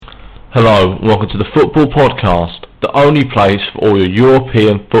Hello and welcome to the Football Podcast, the only place for all your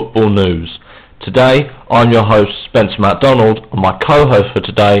European football news. Today, I'm your host Spencer MacDonald and my co-host for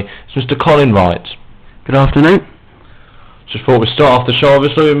today is Mr. Colin Wright. Good afternoon. Just before we start off the show,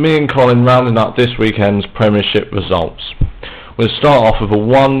 obviously me and Colin rounding up this weekend's Premiership results. We'll start off with a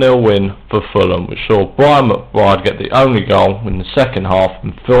 1-0 win for Fulham, which saw Brian McBride get the only goal in the second half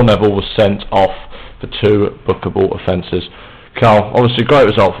and Phil Neville was sent off for 2 bookable offences. Carl, obviously a great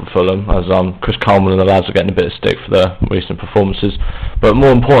result for Fulham as Chris Coleman and the lads are getting a bit of stick for their recent performances, but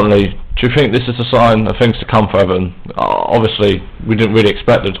more importantly, do you think this is a sign of things to come for Everton? Obviously we didn't really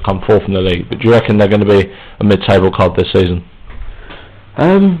expect them to come fourth in the league, but do you reckon they're going to be a mid-table club this season?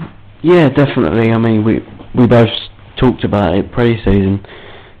 Yeah, definitely. I mean, we both talked about it pre-season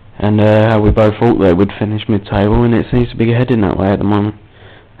and how we both thought they would finish mid-table, and it seems to be heading that way at the moment.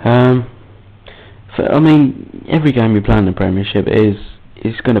 I mean, every game you play in the Premiership is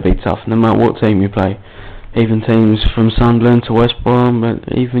going to be tough, no matter what team you play. Even teams from Sunderland to West Brom,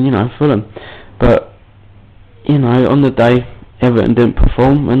 but even, Fulham. But, on the day, Everton didn't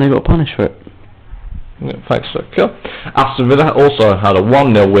perform and they got punished for it. Yeah, thanks, sir. Cool. Aston Villa also had a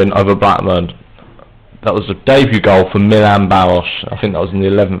 1-0 win over Blackburn. That was a debut goal for Milan Baros. I think that was in the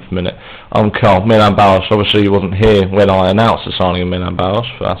 11th minute. Carl, Milan Baros, obviously he wasn't here when I announced the signing of Milan Baros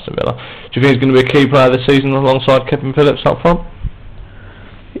for Aston Villa. Do you think he's going to be a key player this season alongside Kevin Phillips up front?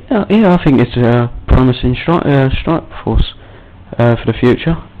 Yeah, I think it's a promising strike force for the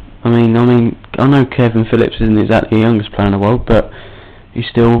future. I mean, I know Kevin Phillips isn't exactly the youngest player in the world, but he's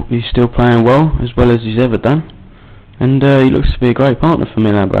still playing well as he's ever done, and he looks to be a great partner for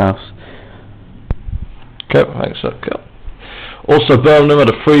Milan Baros. Okay, thanks, sir. Cool. Also, Birmingham had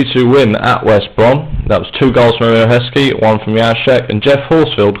a 3-2 win at West Brom. That was 2 goals from Heskey, 1 from Jacek, and Jeff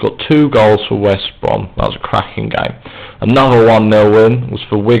Horsfield got 2 goals for West Brom. That was a cracking game. Another 1-0 win was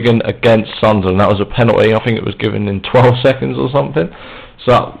for Wigan against Sunderland. That was a penalty. I think it was given in 12 seconds or something.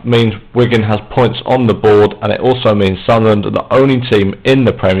 So that means Wigan has points on the board, and it also means Sunderland are the only team in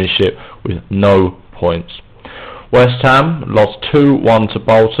the Premiership with no points. West Ham lost 2-1 to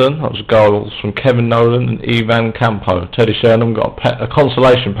Bolton. That was goals from Kevin Nolan and Ivan Campo. Teddy Sheringham got a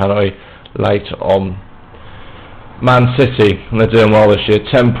consolation penalty later on. Man City, and they're doing well this year,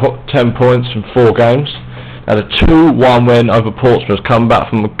 10 points in 4 games. They had a 2-1 win over Portsmouth, come back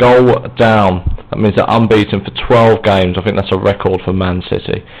from a goal down. That means they're unbeaten for 12 games. I think that's a record for Man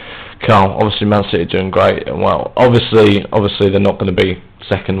City. Carl, obviously Man City are doing great and well. Obviously they're not going to be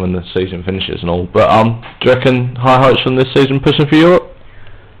second when the season finishes and all, but do you reckon high hopes from this season pushing for Europe?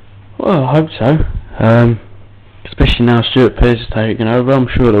 Well, I hope so. Especially now Stuart Pearce is taking over. I'm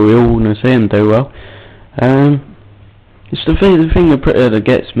sure that we all want to see him do well. It's the thing that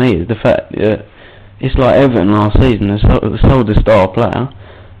gets me is the fact that it's like Everton last season. They sold the star player,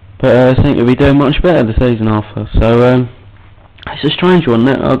 but I think they'll be doing much better the season after. So it's a strange one.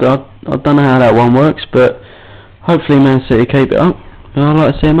 I don't know how that one works, but hopefully Man City keep it up. And I'd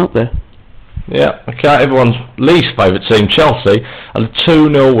like to see him up there. Yeah, okay. Everyone's least favourite team, Chelsea, had a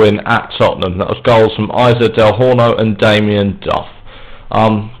 2-0 win at Tottenham. That was goals from Isa Del Horno and Damien Duff.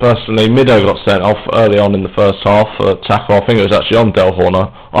 Personally, Mido got sent off early on in the first half for a tackle. I think it was actually on Del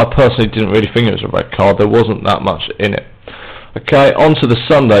Horno. I personally didn't really think it was a red card. There wasn't that much in it. Okay, on to the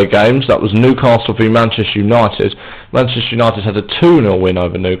Sunday games. That was Newcastle v Manchester United. Manchester United had a 2-0 win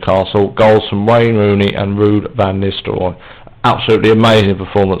over Newcastle. Goals from Wayne Rooney and Ruud van Nistelrooy. Absolutely amazing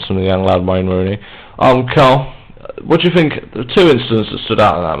performance from the young lad Wayne Rooney. Carl, what do you think? The 2 incidents that stood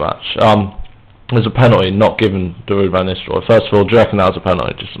out in that match. There's a penalty not given to Ruud van Nistelrooy. First of all, do you reckon that was a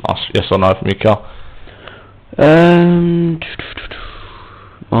penalty? Just ask yes or no from you, Carl.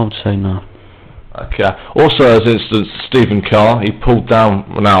 I would say no. Okay. Also, as instance, Stephen Carr, he pulled down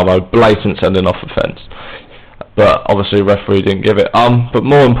Ronaldo, blatant sending off offence. But obviously the referee didn't give it. But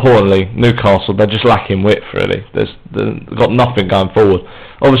more importantly, Newcastle, they're just lacking width really. They've got nothing going forward.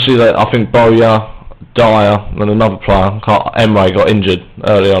 Obviously, I think Bowyer, Dyer and another player, Emre, got injured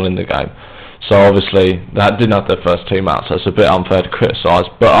early on in the game. So obviously they didn't have their first team out, so it's a bit unfair to criticise.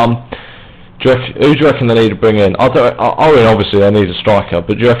 But who do you reckon they need to bring in? I mean, obviously they need a striker,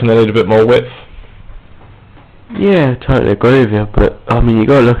 but do you reckon they need a bit more width? Yeah, I totally agree with you, but I mean, you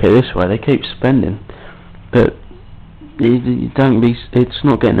got to look at it this way: they keep spending, but it's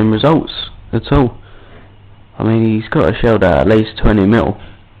not getting them results at all. I mean, he's got to shell out at least 20 mil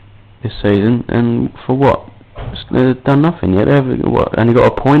this season, and for what? They've done nothing yet. They've only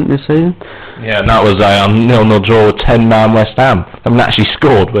got a point this season. Yeah, and that was a 0-0 draw with 10-man West Ham. They haven't actually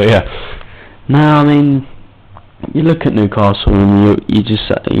scored, but yeah. No, I mean, you look at Newcastle and you just,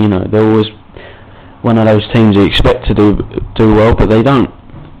 they're always one of those teams you expect to do well, but they don't.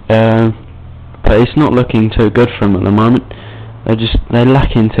 but it's not looking too good for them at the moment. They're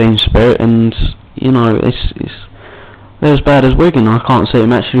lacking team spirit, and you know they're as bad as Wigan. I can't see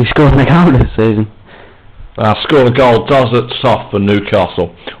them actually scoring a goal this season. Scoring a goal does look tough for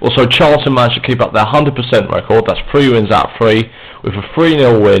Newcastle. Also, Charlton managed to keep up their 100% record. That's 3 wins out of 3, with a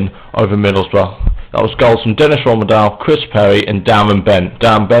 3-0 win over Middlesbrough. That was goals from Dennis Romerdale, Chris Perry and Darren Bent.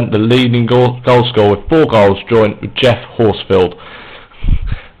 Darren Bent, the leading goal scorer with 4 goals, joint with Jeff Horsfield.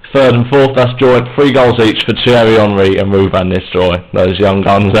 Third and fourth, that's joint, 3 goals each for Thierry Henry and Ruud van Nistelrooy. Those young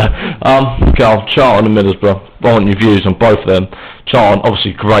guns there. Charlton and Middlesbrough. I want your views on both of them. Charlton,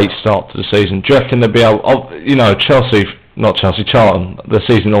 obviously great start to the season. Do you reckon they'll be able, Charlton, the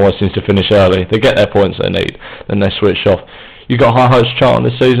season always seems to finish early. They get their points they need, then they switch off. You got high hopes for Charlton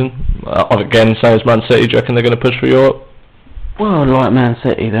this season? Again, same as Man City, do you reckon they're going to push for Europe? Well, like Man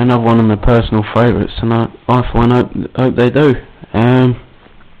City, they're another one of my personal favourites, and I for one hope they do.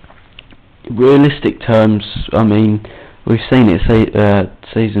 Realistic terms, I mean, we've seen it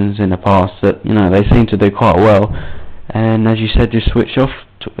seasons in the past that they seem to do quite well, and as you said, just switch off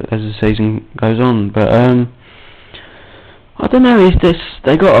as the season goes on. But I don't know.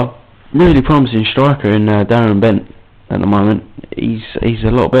 They got a really promising striker in Darren Bent at the moment. He's a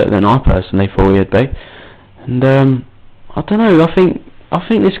lot better than I personally thought he'd be, and I don't know. I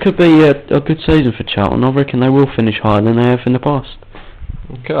think this could be a good season for Charlton. I reckon they will finish higher than they have in the past.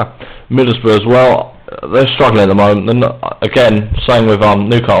 Okay. Middlesbrough as well, they're struggling at the moment. They're not, again, same with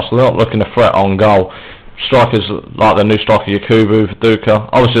Newcastle, they're not looking to threat on goal. Strikers like their new striker Yakubu, Viduka,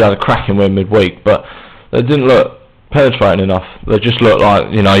 obviously they had a cracking win midweek, but they didn't look penetrating enough. They just looked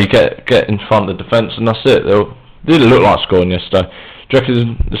like, you get in front of the defence and that's it. They didn't look like scoring yesterday. Do you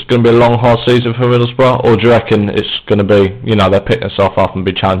reckon it's going to be a long, hard season for Middlesbrough, or do you reckon it's going to be, they're picking themselves up and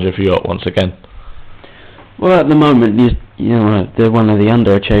be challenging for Europe once again? Well, at the moment, they're one of the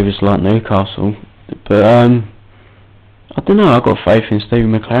underachievers like Newcastle, but I don't know. I've got faith in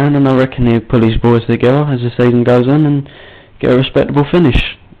Stephen McLaren, and I reckon he'll pull his boys together as the season goes on and get a respectable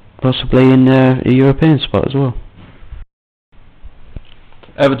finish, possibly in a European spot as well.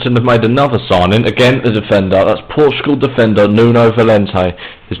 Everton have made another signing, again a defender. That's Portugal defender Nuno Valente.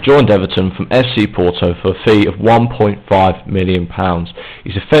 He's joined Everton from FC Porto for a fee of £1.5 million.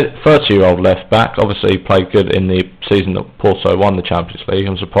 He's a 30-year-old left back. Obviously he played good in the season that Porto won the Champions League.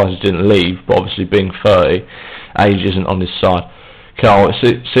 I'm surprised he didn't leave, but obviously being 30, age isn't on his side. Carl, it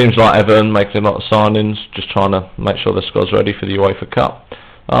seems like Everton making a lot of signings, just trying to make sure the squad's ready for the UEFA Cup.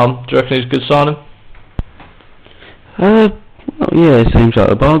 Do you reckon he's a good signing? Well, yeah, it seems like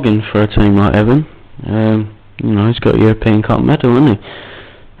a bargain for a team like Everton. He's got a European Cup medal, hasn't he?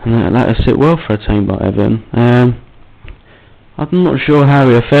 And that'll sit well for a team like Everton. I'm not sure how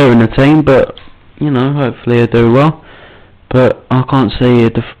he'll fare in the team, but hopefully he'll do well. But I can't see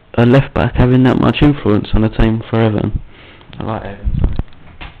a left back having that much influence on a team for Everton. I like Everton. So.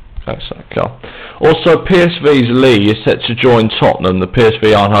 Thanks, Carl. Also, PSV's Lee is set to join Tottenham. The PSV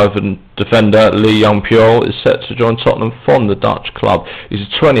Eindhoven defender Lee Young-Pure is set to join Tottenham from the Dutch club. He's a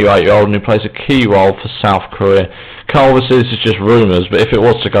 28-year-old and he plays a key role for South Korea. Carl, this is just rumours, but if it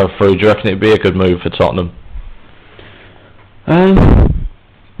was to go through, do you reckon it'd be a good move for Tottenham?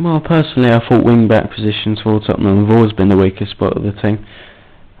 Well, personally, I thought wing-back positions for Tottenham have always been the weakest spot of the team.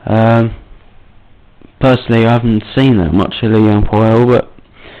 Personally, I haven't seen that much of Lee Young-Pure, but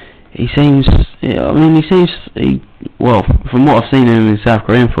from what I've seen of him in South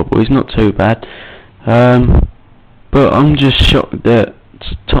Korean football, he's not too bad. But I'm just shocked that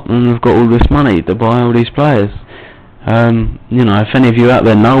Tottenham have got all this money to buy all these players. If any of you out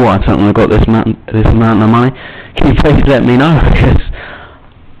there know why Tottenham have got this amount of money, can you please let me know, because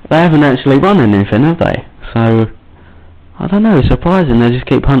they haven't actually won anything, have they? So, I don't know, it's surprising they just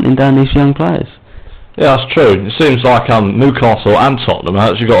keep hunting down these young players. Yeah, that's true. It seems like Newcastle and Tottenham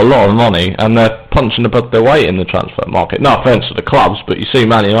have actually got a lot of money and they're punching above their weight in the transfer market. No offence to the clubs, but you see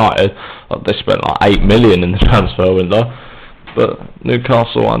Man United, they spent like 8 million in the transfer window, but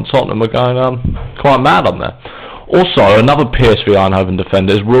Newcastle and Tottenham are going quite mad on there. Also, another PSV Eindhoven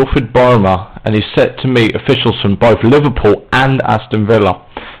defender is Wilfried Boma, and he's set to meet officials from both Liverpool and Aston Villa,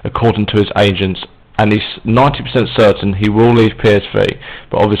 according to his agents. And he's 90% certain he will leave PSV,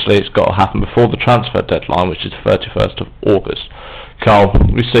 but obviously it's got to happen before the transfer deadline, which is the 31st of August. Carl,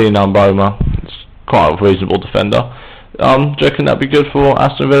 we see Boma, it's quite a reasonable defender. Do you reckon that'd be good for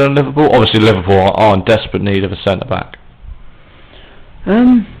Aston Villa and Liverpool? Obviously Liverpool are in desperate need of a centre-back.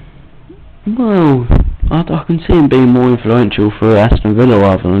 Well, I can see him being more influential for Aston Villa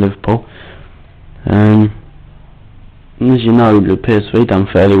rather than Liverpool. As you know, the PSV done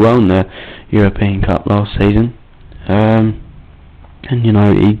fairly well in the European Cup last season. and you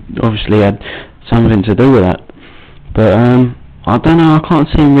know he obviously had something to do with that. But I don't know. I can't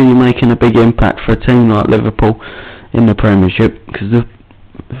see him really making a big impact for a team like Liverpool in the Premiership, because the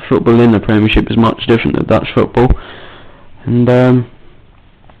football in the Premiership is much different than Dutch football, and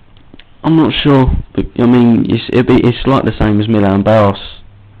I'm not sure. But, I mean, it's like the same as Milan Baros.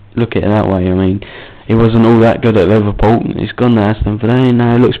 Look at it that way. I mean, he wasn't all that good at Liverpool. He's gone to Aston Villa, and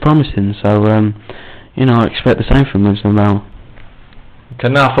now he looks promising. So, you know, I expect the same from Aston Villa. Okay,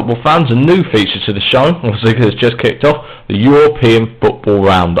 now football fans, a new feature to the show, obviously because it's just kicked off, the European Football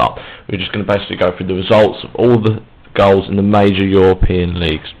Roundup. We're just going to basically go through the results of all the goals in the major European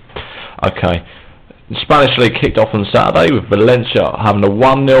leagues. Okay, the Spanish League kicked off on Saturday with Valencia having a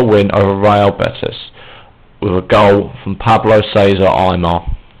 1-0 win over Real Betis with a goal from Pablo Cesar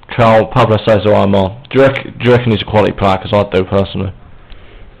Aimar. Pablo Cesar Aimar, do you reckon he's a quality player? Because I do personally.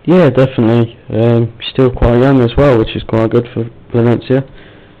 Yeah, definitely. Still quite young as well, which is quite good for Valencia.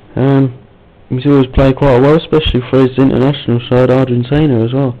 He's always played quite well, especially for his international side, Argentina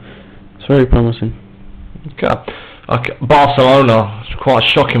as well. It's very promising. Okay. Barcelona, it's quite a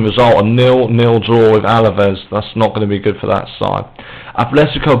shocking result, a 0-0 draw with Alaves. That's not going to be good for that side.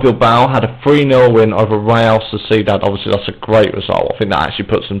 Atletico Bilbao had a 3-0 win over Real Sociedad. Obviously that's a great result. I think that actually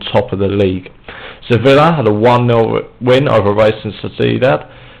puts them top of the league. Sevilla had a 1-0 win over Racing Sociedad,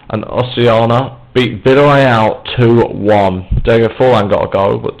 and Osasuna beat Villarreal 2-1. Diego Forlan got a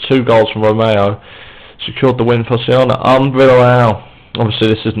goal, but 2 goals from Romeo secured the win for Osasuna. Villarreal, obviously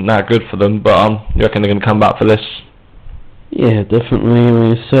this isn't that good for them, but you reckon they're going to come back for this? Yeah, definitely. I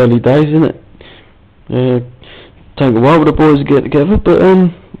mean, it's early days, isn't it? Take a while for the boys to get together, but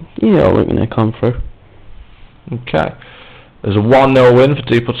yeah, I reckon they come through. Okay. There's a 1-0 win for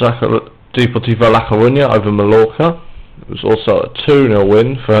Deportivo La Coruña over Mallorca. It was also a 2-0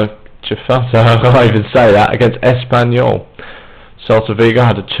 win for Getafe, I can't even say that, against Espanyol. Celta Vigo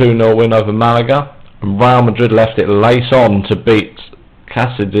had a 2-0 win over Malaga, and Real Madrid left it lace on to beat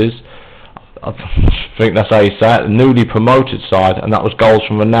Cáceres. I think that's how you say it, the newly promoted side, and that was goals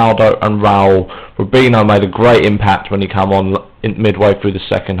from Ronaldo and Raul. Rubino made a great impact when he came on midway through the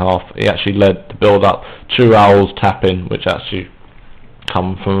second half. He actually led the build up to Raul's tap-in, which actually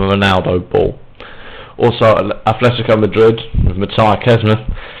come from a Ronaldo ball. Also, Atletico Madrid with Matthias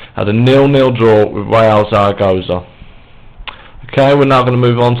Kezman had a 0-0 draw with Real Zaragoza. Okay, we're now going to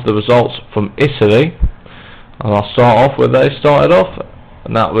move on to the results from Italy, and I'll start off where they started off,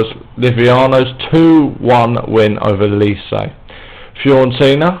 and that was Liviano's 2-1 win over Lecce.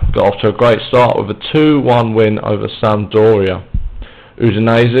 Fiorentina got off to a great start with a 2-1 win over Sampdoria.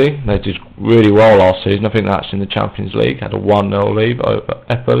 Udinese, they did really well last season, I think that's in the Champions League, had a 1-0 lead over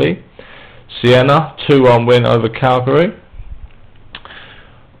Empoli. Siena, 2-1 win over Calgary.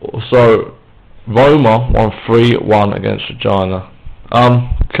 Also, Roma won 3-1 against Regina.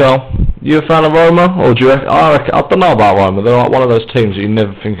 Carl, you a fan of Roma, or do you reckon, I don't know about Roma, they're like one of those teams that you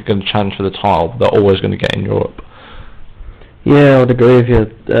never think are going to challenge for the title, but they're always going to get in Europe. Yeah, I'd agree with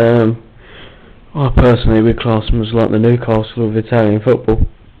you. I personally would class them as like the Newcastle of Italian football.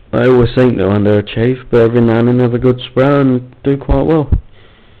 They always seem to underachieve, but every now and then have a good spell and do quite well.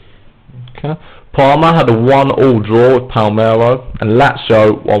 Okay. Parma had a 1-1 draw with Palmero, and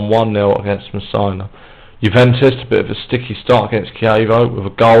Lazio won 1-0 against Messina. Juventus, a bit of a sticky start against Chievo with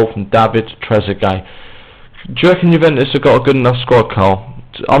a goal from David Trezeguet. Do you reckon Juventus have got a good enough squad, Carl?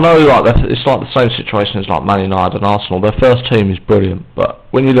 I know it's like the same situation as like Man United and Arsenal. Their first team is brilliant, but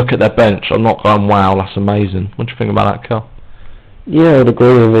when you look at their bench, I'm not going, wow, that's amazing. What do you think about that, Carl? Yeah, I'd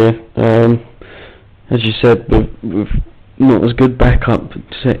agree with you. As you said, with not as good backup,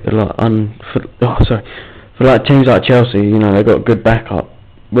 for like teams like Chelsea, you know, they've got good backup.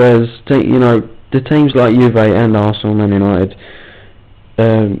 Whereas, you know, the teams like Juve and Arsenal and United,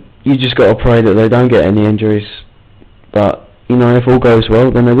 you just got to pray that they don't get any injuries. But you know, if all goes well,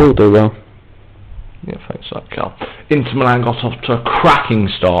 then they will do well. Yeah, thanks for that, Carl. Inter Milan got off to a cracking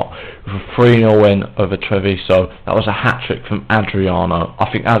start with a 3-0 win over Treviso. That was a hat-trick from Adriano. I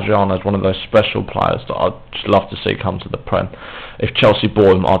think Adriano is one of those special players that I'd just love to see come to the Prem. If Chelsea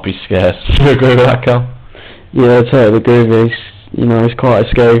bought him, I'd be scared. Do you agree with that, Carl? Yeah, I totally agree with you. You know, he's quite a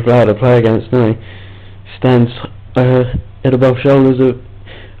scary player to play against, doesn't he? Stands head above shoulders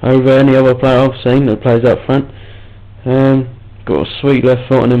over any other player I've seen that plays up front. Got a sweet left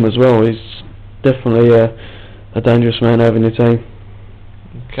foot on him as well. He's definitely a dangerous man having the team.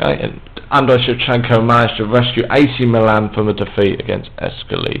 Okay, and Andrei Shevchenko managed to rescue AC Milan from a defeat against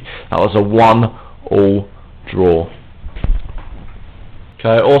Escali. That was a 1-1 draw.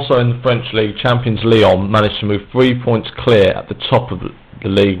 Okay, also in the French League, champions Lyon managed to move 3 points clear at the top of the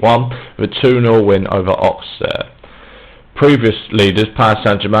League One with a 2-0 win over Auxerre. Previous leaders, Paris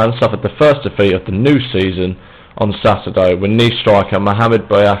Saint-Germain, suffered the first defeat of the new season on Saturday when Nice striker Mohamed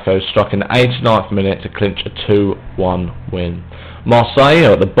Bouyako struck in the 89th minute to clinch a 2-1 win. Marseille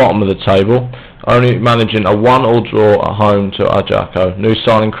are at the bottom of the table, only managing a 1-1 draw at home to Ajaccio. New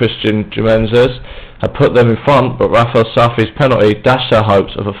signing Christian Gimenez had put them in front, but Rafael Safi's penalty dashed their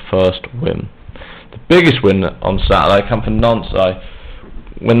hopes of a first win. The biggest win on Saturday came from Nantes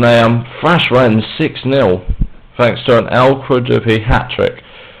when they thrashed Rennes 6-0 thanks to an El Kouroubi hat-trick.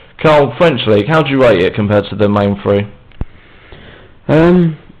 Carl, French League, how do you rate it compared to the main three?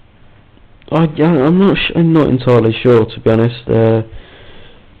 I'm not entirely sure, to be honest.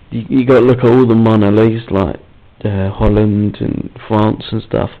 You got to look at all the minor leagues like Holland and France and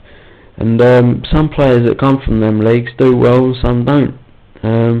stuff, and some players that come from them leagues do well and some don't.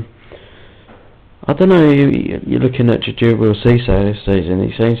 I don't know. You're looking at Djibril Cissé this season.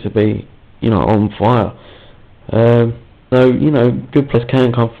 He seems to be, on fire. So good players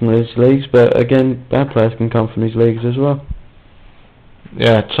can come from these leagues, but again, bad players can come from these leagues as well.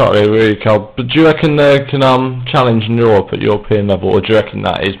 Yeah, totally agree, Carl. But do you reckon they can challenge in Europe at European level, or do you reckon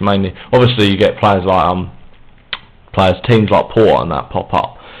that is mainly... Obviously you get players like teams like Porto and that pop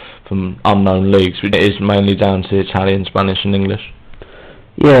up from unknown leagues, but it is mainly down to Italian, Spanish and English.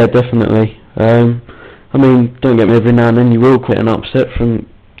 Yeah, definitely. Don't get me, every now and then you will get an upset from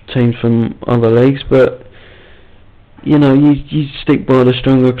teams from other leagues, but you stick by the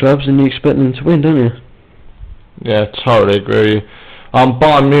stronger clubs and you expect them to win, don't you? Yeah, totally agree.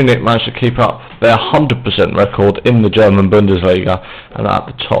 Bayern Munich managed to keep up their 100% record in the German Bundesliga and are at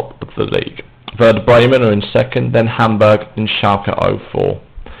the top of the league. Werder Bremen are in second, then Hamburg, then Schalke 04.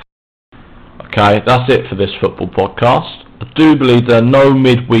 Okay, that's it for this football podcast. I do believe there are no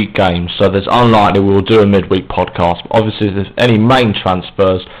midweek games, so there's unlikely we will do a midweek podcast. But obviously, if there's any main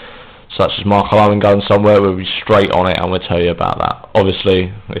transfers, such as Michael Owen going somewhere, we'll be straight on it and we'll tell you about that. Obviously,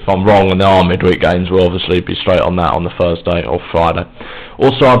 if I'm wrong and there are midweek games, we'll obviously be straight on that on the Thursday or Friday.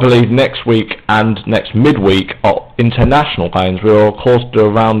 Also, I believe next week and next midweek are international games. We'll of course do a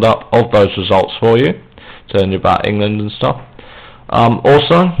roundup of those results for you, telling you about England and stuff.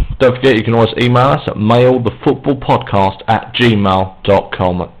 Also, don't forget you can always email us at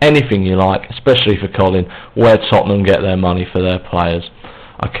mailthefootballpodcast@gmail.com. Anything you like, especially for Colin, where Tottenham get their money for their players.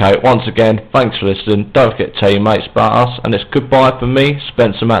 Okay, once again, thanks for listening. Don't forget to tell your mates about us, and it's goodbye from me,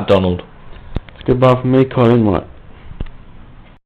 Spencer MacDonald. It's goodbye from me, Colin White.